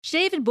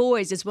David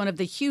Boies is one of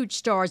the huge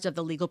stars of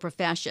the legal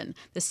profession.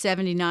 The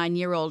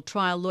 79-year-old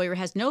trial lawyer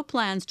has no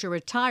plans to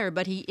retire,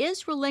 but he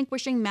is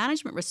relinquishing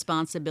management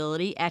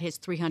responsibility at his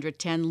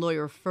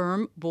 310-lawyer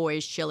firm,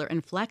 Boies, Schiller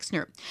and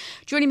Flexner.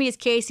 Joining me is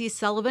Casey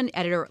Sullivan,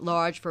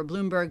 editor-at-large for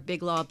Bloomberg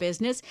Big Law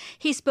Business.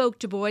 He spoke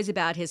to Boies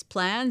about his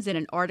plans in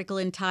an article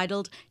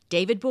entitled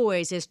David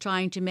Boies is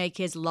trying to make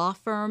his law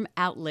firm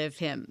outlive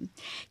him.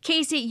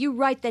 Casey, you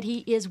write that he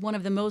is one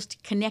of the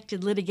most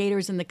connected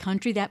litigators in the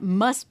country. That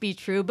must be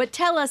true, but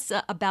tell us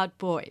about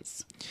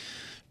Boies.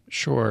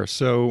 Sure.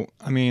 So,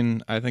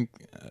 I think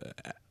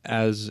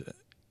as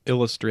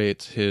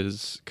illustrates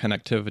his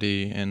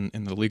connectivity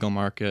in the legal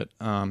market,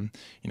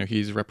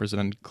 he's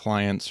represented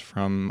clients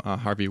from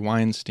Harvey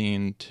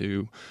Weinstein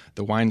to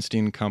the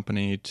Weinstein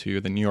Company to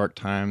the New York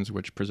Times,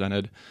 which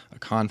presented a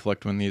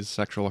conflict when these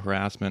sexual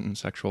harassment and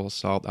sexual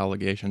assault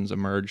allegations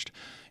emerged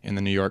in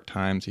the New York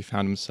Times. He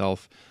found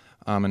himself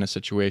in a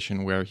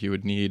situation where he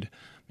would need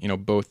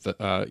both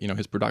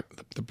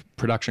the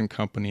production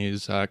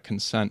company's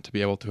consent to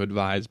be able to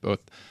advise both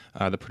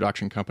the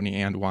production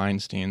company and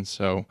Weinstein.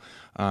 So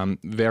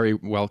very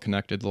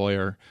well-connected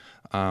lawyer.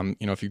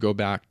 If you go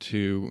back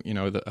to,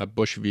 the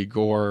Bush v.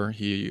 Gore,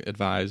 he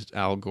advised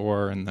Al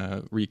Gore in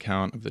the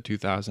recount of the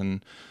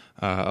 2000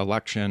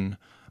 election,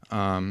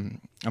 among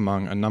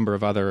a number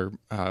of other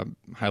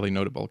highly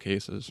notable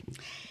cases.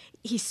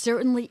 He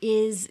certainly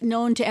is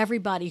known to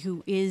everybody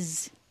who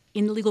is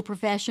in the legal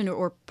profession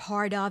or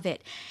part of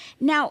it.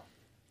 Now,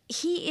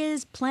 he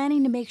is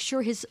planning to make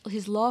sure his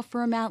law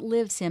firm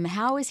outlives him.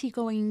 How is he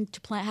planning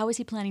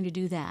to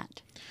do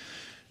that?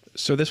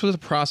 So this was a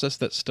process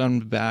that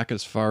stemmed back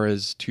as far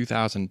as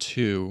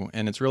 2002,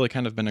 and it's really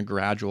kind of been a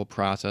gradual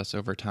process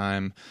over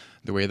time,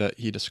 the way that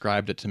he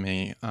described it to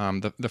me.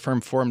 The firm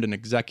formed an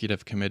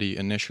executive committee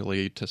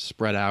initially to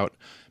spread out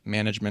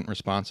management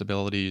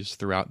responsibilities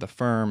throughout the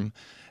firm.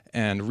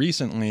 And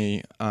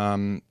recently,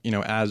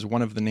 as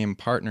one of the named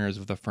partners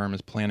of the firm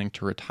is planning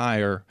to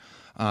retire,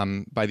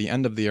 by the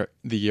end of the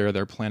year,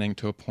 they're planning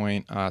to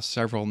appoint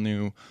several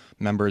new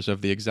members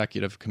of the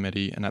executive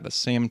committee. And at the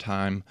same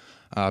time,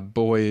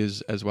 Boies,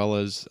 as well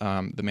as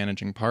the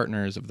managing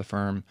partners of the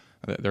firm,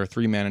 there are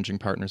 3 managing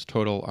partners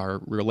total,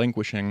 are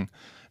relinquishing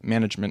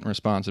management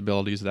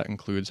responsibilities that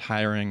includes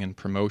hiring and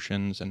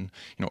promotions and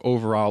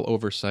overall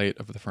oversight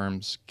of the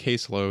firm's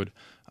caseload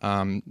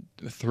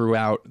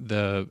throughout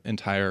the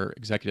entire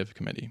executive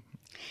committee.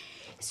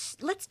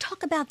 Let's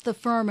talk about the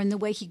firm and the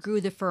way he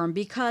grew the firm,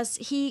 because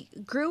he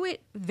grew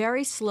it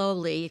very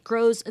slowly.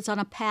 It's on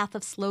a path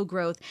of slow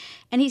growth.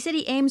 And he said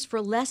he aims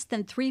for less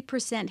than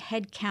 3%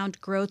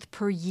 headcount growth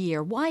per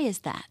year. Why is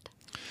that?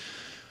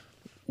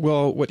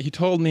 Well, what he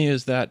told me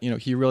is that,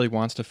 he really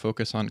wants to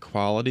focus on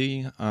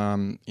quality.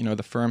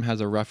 The firm has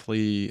a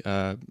roughly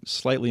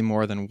slightly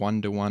more than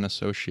 1-to-1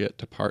 associate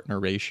to partner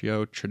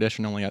ratio.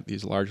 Traditionally at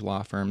these large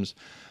law firms,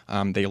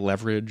 they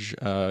leverage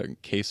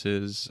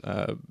cases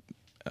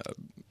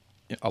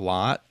a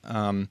lot.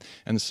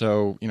 And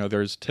so,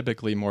 there's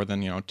typically more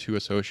than, 2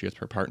 associates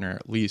per partner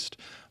at least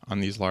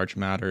on these large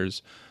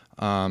matters.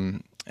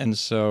 And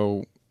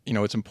so,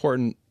 it's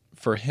important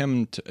for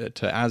him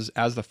to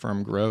as the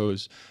firm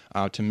grows,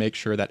 to make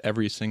sure that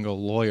every single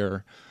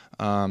lawyer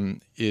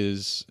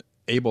is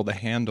able to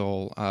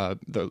handle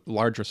the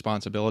large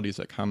responsibilities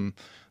that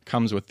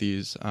comes with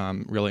these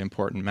really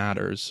important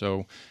matters.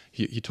 So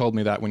he told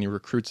me that when he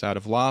recruits out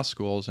of law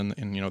schools, and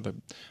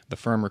the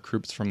firm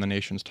recruits from the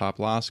nation's top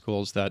law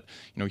schools, that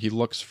he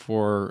looks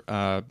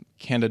for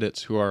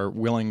candidates who are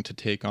willing to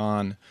take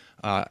on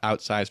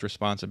outsized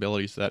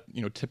responsibilities that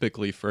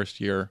typically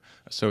first-year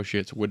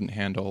associates wouldn't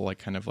handle,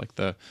 like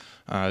the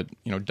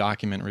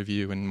document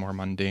review and more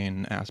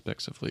mundane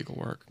aspects of legal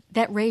work.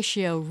 That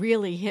ratio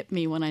really hit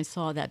me when I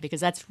saw that,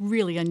 because that's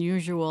really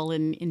unusual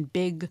in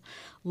big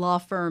law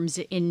firms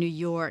in New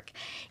York.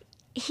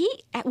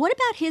 What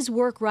about his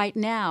work right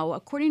now?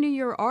 According to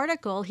your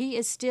article, he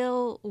is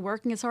still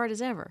working as hard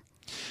as ever.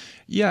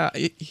 Yeah,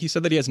 he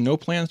said that he has no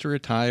plans to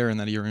retire and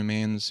that he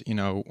remains,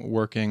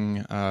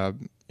 working,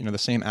 the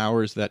same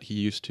hours that he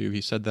used to.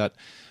 He said that,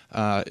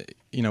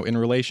 in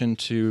relation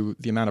to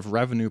the amount of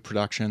revenue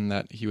production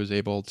that he was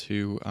able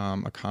to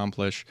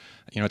accomplish,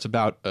 it's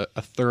about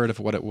a third of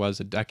what it was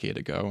a decade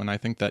ago. And I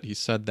think that he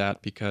said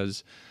that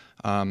because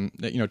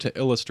to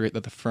illustrate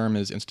that the firm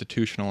is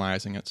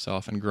institutionalizing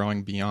itself and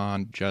growing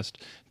beyond just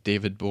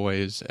David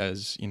Boies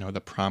as,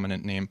 the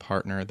prominent name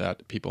partner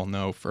that people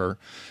know for,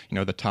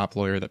 the top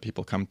lawyer that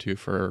people come to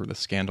for the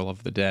scandal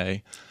of the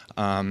day.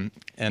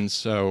 And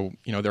so,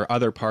 there are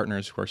other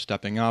partners who are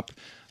stepping up.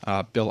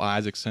 Bill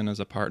Isaacson is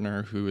a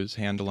partner who is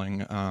handling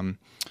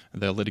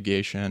the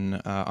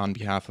litigation on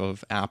behalf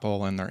of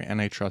Apple and their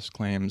antitrust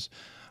claims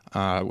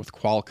with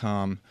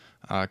Qualcomm.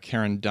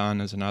 Karen Dunn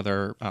is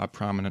another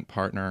prominent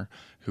partner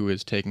who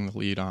is taking the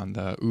lead on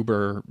the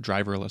Uber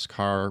driverless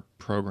car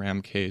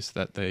program case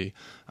that they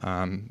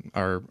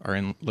are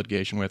in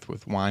litigation with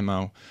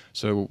Waymo.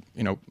 So,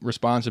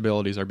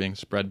 responsibilities are being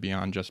spread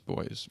beyond just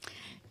Boies.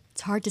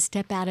 It's hard to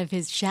step out of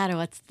his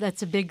shadow.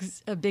 That's a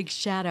big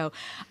shadow.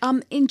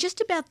 In just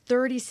about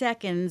 30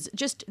 seconds,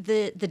 just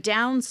the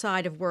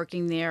downside of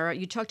working there.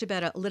 You talked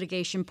about a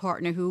litigation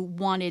partner who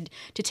wanted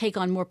to take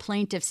on more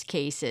plaintiffs'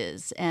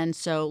 cases and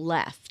so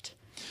left.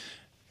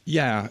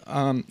 Yeah.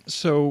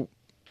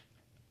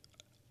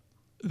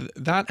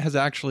 That has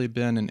actually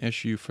been an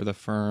issue for the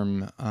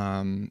firm.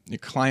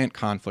 Client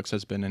conflicts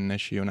has been an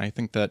issue, and I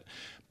think that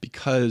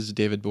because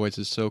David Boies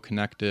is so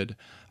connected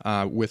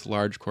with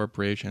large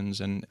corporations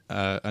and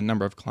a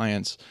number of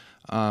clients,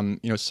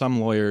 some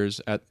lawyers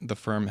at the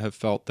firm have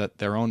felt that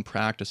their own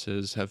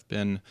practices have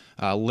been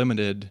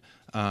limited,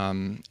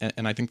 and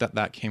I think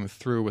that came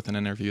through with an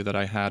interview that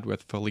I had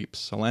with Philippe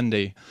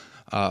Salendi,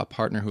 a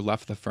partner who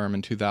left the firm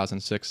in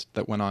 2006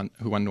 that went on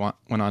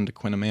to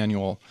Quinn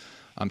Emanuel.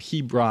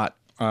 He brought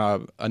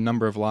a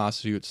number of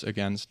lawsuits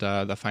against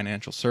the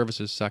financial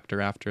services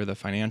sector after the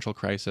financial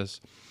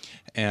crisis,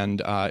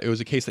 and it was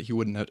a case that he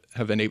wouldn't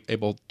have been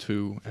able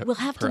to. We'll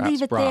have to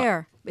leave it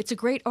there. It's a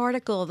great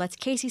article. That's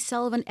Casey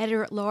Sullivan,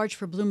 editor-at-large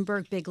for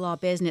Bloomberg Big Law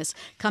Business.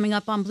 Coming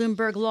up on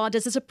Bloomberg Law,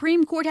 does the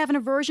Supreme Court have an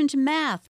aversion to math?